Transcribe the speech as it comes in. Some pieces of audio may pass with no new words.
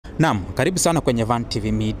Naam, karibu sana kwenye Van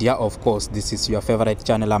TV Media. Of course, this is your favorite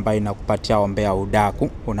channel ambayo inakupatia ombea udaku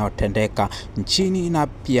unaotendeka nchini na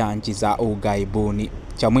pia nchi za ughaibuni.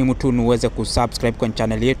 Cha muhimu tu ni uweze kusubscribe kwenye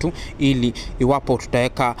channel yetu ili iwapo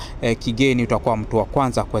tutaweka kigeni utakuwa mtu wa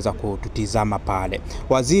kwanza kuweza kututizama pale.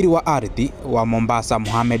 Waziri wa ardhi wa Mombasa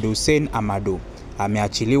Mohammed Hussein Mohammed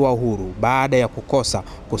ameachiliwa huru baada ya kukosa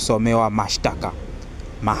kusomewa mashtaka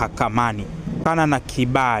mahakamani kana na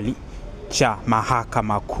kibali cha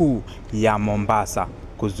mahakama kuu ya Mombasa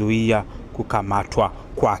kuzuia kukamatwa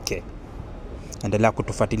kwake. Endelea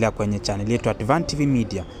kutufuatilia kwenye channel yetu at Van TV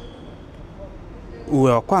Media.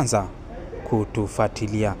 Uwe wa kwanza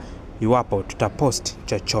kutufuatilia iwapo tutapost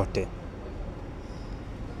chochote.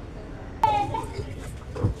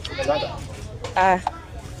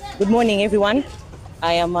 Good morning everyone.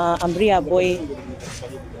 I am Amria Boy.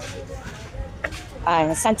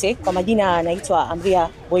 Asante, kwa majina naitwa Amria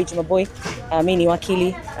Boy Jumaboy. Mimi ni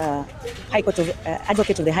wakili High Court of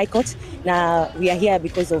Advocate of the High Court. Now we are here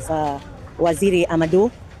because of Waziri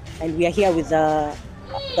Mohammed, and we are here with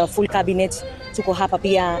the full cabinet. Tuko hapa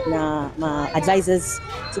pia na advisors,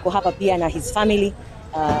 tuko hapa pia na his family,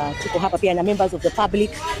 tuko hapa pia na members of the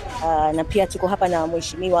public, na pia tuko hapa na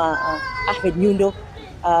Mheshimiwa Ahmed Nyundo.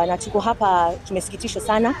 Na tuko hapa, tumesikitishwa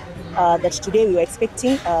sana that today we were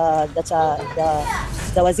expecting that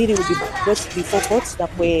the waziri would be brought before court, that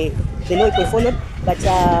the law will followed, but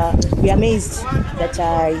we are amazed that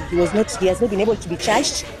he has not been able to be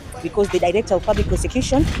charged, because the director of public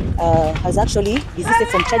prosecution has actually desisted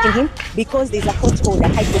from charging him, because there is a court order,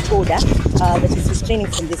 high court order, that is restraining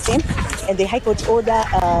from the same, and the high court order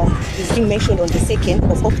is being mentioned on the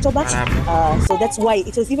 2nd of October. So that's why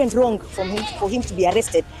it was even wrong for him to be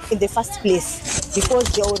arrested in the first place, because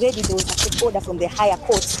there was a court order from the higher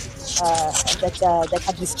court that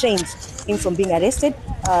had restrained him from being arrested.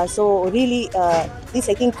 So really, this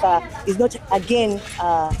I think is not again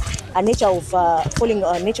a nature of following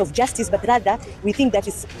a nature of justice, but rather we think that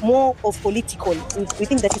it's more of political. We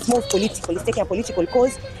think that it's more political. It's taking a political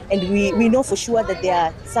cause, and we know for sure that there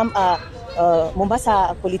are some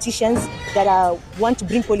Mombasa politicians that want to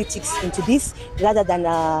bring politics into this rather than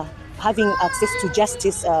having access to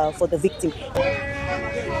justice for the victim.